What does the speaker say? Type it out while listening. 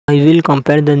I will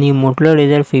compare the new Motorola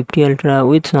Razr 50 Ultra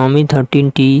with Xiaomi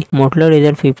 13T. Motorola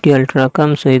Razr 50 Ultra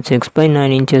comes with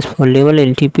 6.9 inches foldable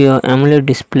LTPO AMOLED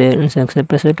display and success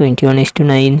ratio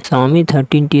 21:9. Xiaomi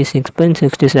 13T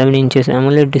 6.67 inches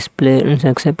AMOLED display and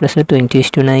success ratio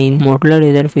 20:9. Motorola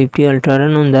Razr 50 Ultra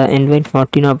run on the Android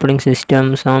 14 operating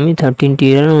system. Xiaomi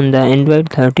 13T run on the Android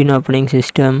 13 operating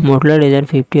system. Motorola Razr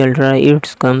 50 Ultra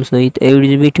it comes with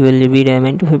 8GB, 12GB RAM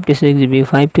and 256GB,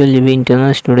 512GB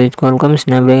internal storage. Qualcomm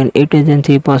Snapdragon 8 Gen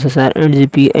 3 processor,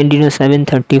 8GB Adreno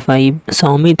 735.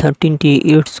 Xiaomi 13T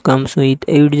it comes with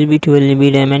 8GB, 12GB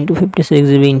RAM and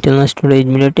 256GB internal storage.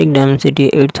 MediaTek Dimensity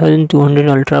 8200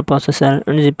 Ultra processor,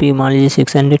 8GB Mali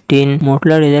 610.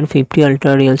 Motorola Razr 50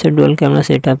 Ultra real set dual camera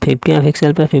setup, 50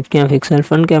 MP plus 50 MP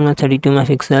front camera, 32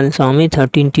 MP. Xiaomi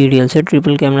 13T real set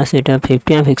triple camera setup,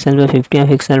 50 MP plus 50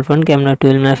 MP front camera,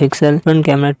 12 MP front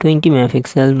camera, 20 MP.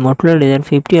 Motorola Razr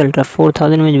 50 Ultra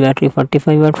 4000 mAh battery,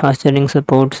 45W fast charging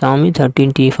support. Xiaomi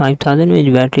 13T 5000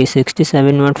 mAh battery,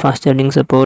 67W fast charging support.